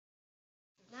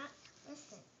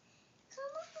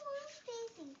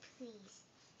please.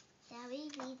 Daddy,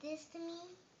 read this to me.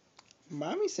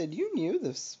 Mommy said you knew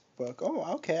this book.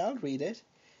 Oh, okay, I'll read it.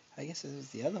 I guess it was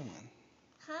the other one.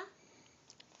 Huh?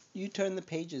 You turn the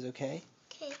pages, okay?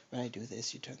 Okay. When I do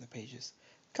this, you turn the pages.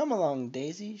 Come along,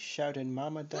 Daisy, shouted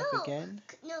Mama Duck again.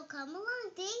 No, come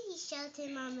along, Daisy,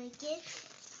 shouted Mama again.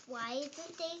 Why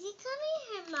isn't Daisy coming?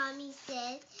 Her mommy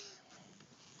said.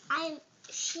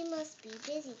 She must be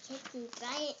busy catching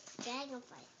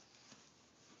dragonflies.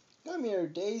 Come here,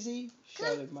 Daisy,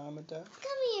 shouted Mama Duck.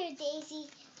 Come here, Daisy.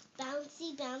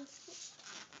 Bouncy, bouncy.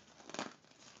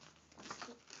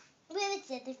 Ribbit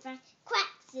said the frog. Quack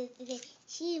said the day.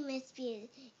 She must be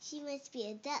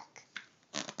a duck.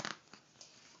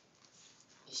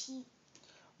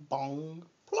 Bong,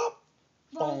 plop,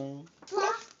 bong,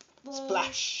 plop,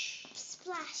 splash.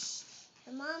 Splash.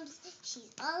 Her mom said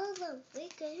she's all alone. Where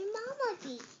could her mama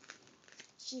be?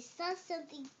 She saw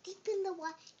something deep in the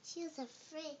water. She was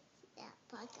afraid. That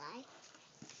bug eye.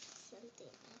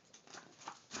 Something.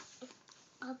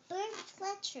 A bird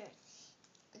fletcher.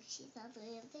 She's all the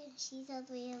way up there. She's all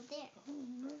the way up there.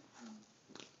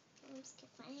 Moms can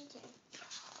find her.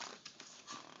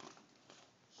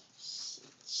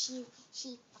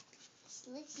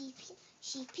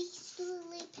 She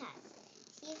peacefully passed.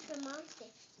 See if her mom's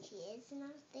there. She is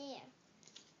not there.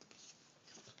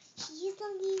 She's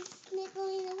only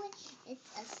sniggling away. It's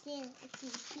a snail. It's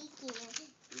peeking at her.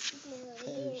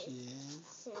 There she is.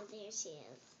 So there she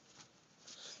is.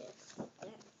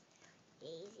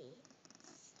 Daisy.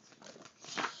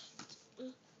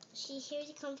 She hears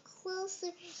it come closer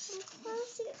and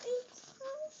closer and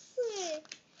closer.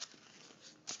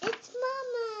 It's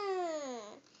Mama.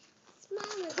 It's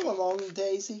Mama. Come along,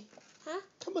 Daisy. Huh?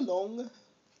 Come along.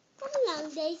 Come along,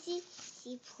 Daisy.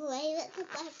 She played with the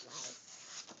butterflies.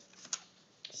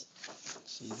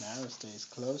 She now stays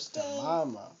close to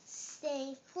Mama.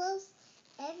 Staying close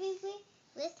everywhere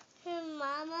with her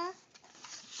Mama.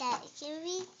 That can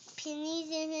be pennies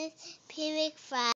in his panic fry.